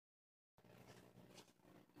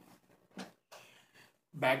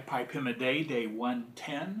Bagpipe Hymn a Day, Day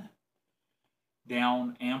 110,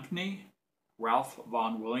 down AMPNEY, Ralph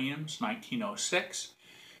Vaughan Williams, 1906.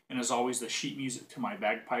 And as always, the sheet music to my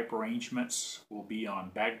bagpipe arrangements will be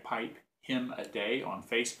on Bagpipe Hymn a Day on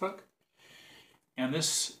Facebook. And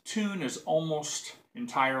this tune is almost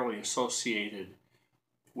entirely associated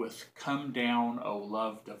with Come Down, O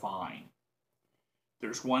Love Divine.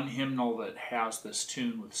 There's one hymnal that has this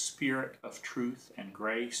tune with Spirit of Truth and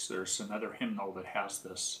Grace. There's another hymnal that has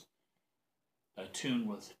this tune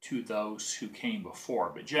with To Those Who Came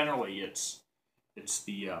Before. But generally it's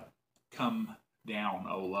the Come Down,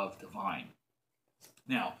 O Love Divine.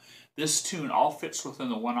 Now, this tune all fits within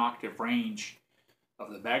the 1-octave range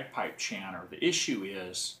of the bagpipe chanter. The issue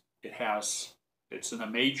is it's in a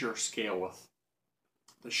major scale with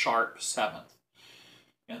the sharp 7th.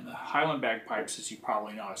 And the Highland bagpipes, as you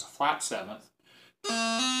probably know, is a flat 7th.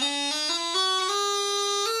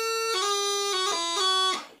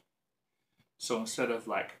 So instead of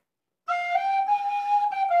like,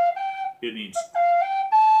 it needs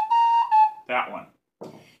that one.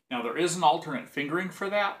 Now there is an alternate fingering for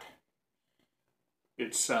that.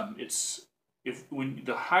 When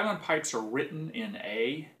the Highland pipes are written in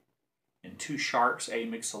A, in 2 sharps, A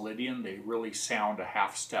mixolydian, they really sound a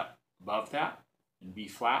half step above that in B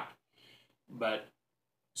flat. But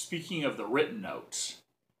speaking of the written notes,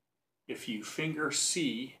 if you finger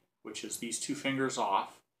C, which is these 2 fingers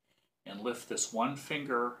off, and lift this 1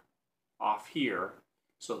 finger off here,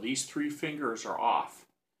 so these 3 fingers are off,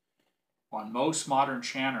 on most modern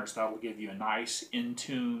chanters that will give you a nice in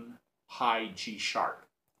tune high G sharp,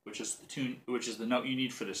 which is the note you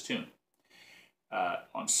need for this tune.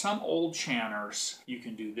 On some old chanters, you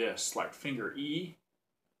can do this, like finger E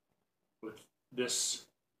with this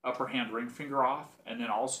upper hand ring finger off, and then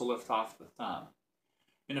also lift off the thumb.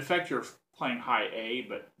 In effect, you're playing high A,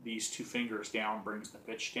 but these 2 fingers down brings the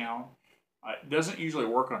pitch down. It doesn't usually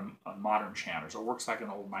work on modern chanters. It works like in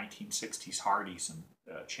old 1960s Hardys and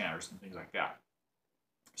chanters and things like that.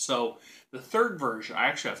 So the third version, I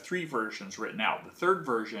actually have 3 versions written out. The third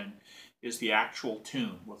version is the actual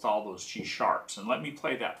tune with all those G sharps. And let me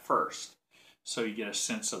play that first so you get a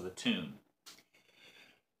sense of the tune.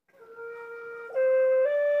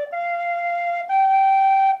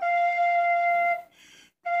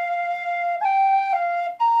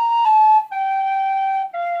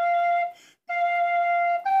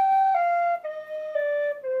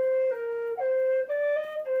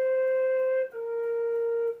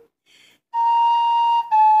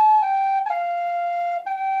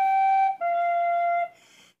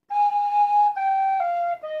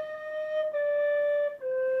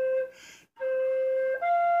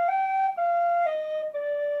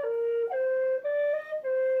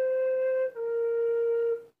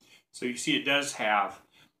 So you see it does have,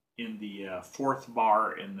 in the 4th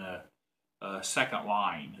bar in the 2nd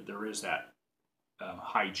line, there is that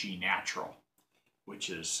high G natural, which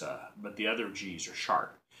is, but the other G's are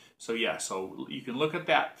sharp. So yeah, so you can look at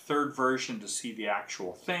that 3rd version to see the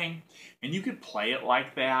actual thing, and you could play it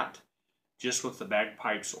like that, just with the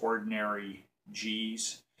bagpipes ordinary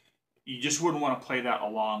G's. You just wouldn't want to play that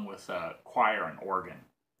along with choir and organ.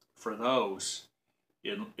 For those,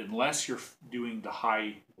 unless you're doing the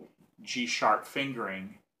high G sharp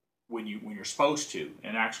fingering when you're supposed to,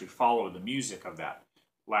 and actually follow the music of that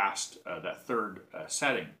last that 3rd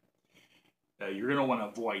setting, you're going to want to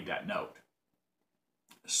avoid that note.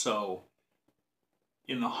 So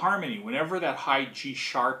in the harmony, whenever that high G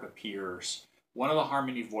sharp appears, one of the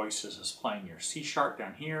harmony voices is playing your C sharp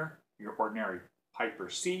down here, your ordinary piper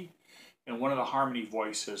C, and one of the harmony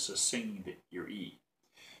voices is singing your E.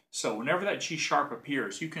 So whenever that G sharp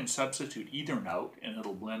appears, you can substitute either note and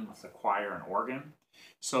it'll blend with the choir and organ.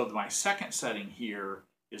 So my 2nd setting here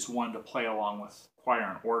is one to play along with choir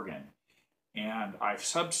and organ. And I've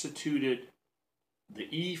substituted the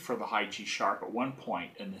E for the high G sharp at one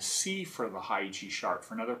point and the C for the high G sharp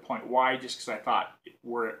for another point. Why? Just because I thought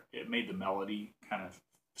it made the melody kind of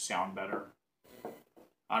sound better.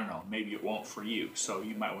 I don't know, maybe it won't for you. So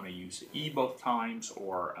you might want to use E both times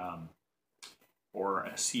or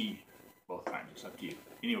a C both times. It's up to you.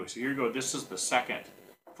 Anyway, so here you go. This is the 2nd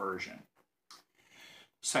version.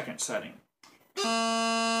 2nd setting.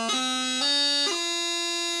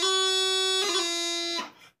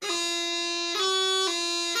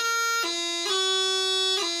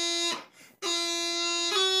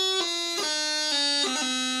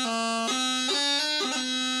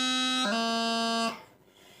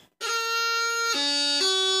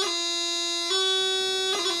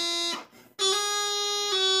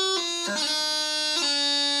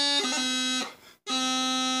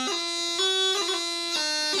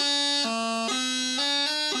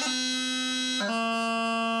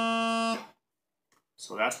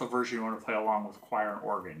 that's the version you want to play along with choir and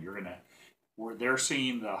organ. You're gonna, where they're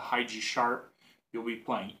singing the high G sharp, you'll be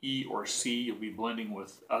playing E or C. You'll be blending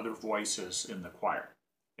with other voices in the choir,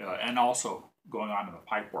 and also going on in the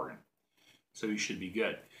pipe organ. So you should be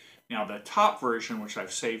good. Now the top version, which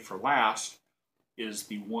I've saved for last, is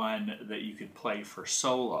the one that you can play for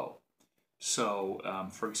solo. So,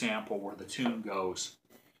 for example, where the tune goes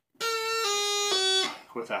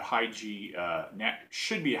with that high G,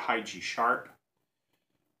 should be a high G sharp.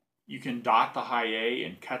 You can dot the high A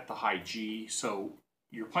and cut the high G, so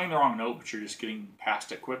you're playing the wrong note, but you're just getting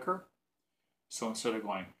past it quicker. So instead of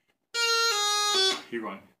going, you're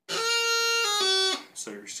going,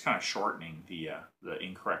 so you're just kind of shortening the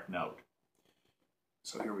incorrect note.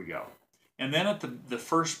 So here we go. And then at the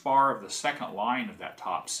first bar of the second line of that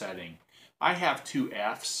top setting, I have two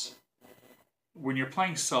Fs. When you're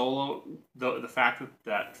playing solo, the fact that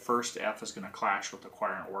that first F is going to clash with the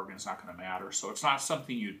choir and organ is not going to matter. So it's not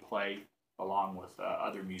something you'd play along with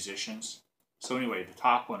other musicians. So anyway, the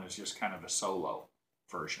top one is just kind of a solo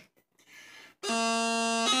version.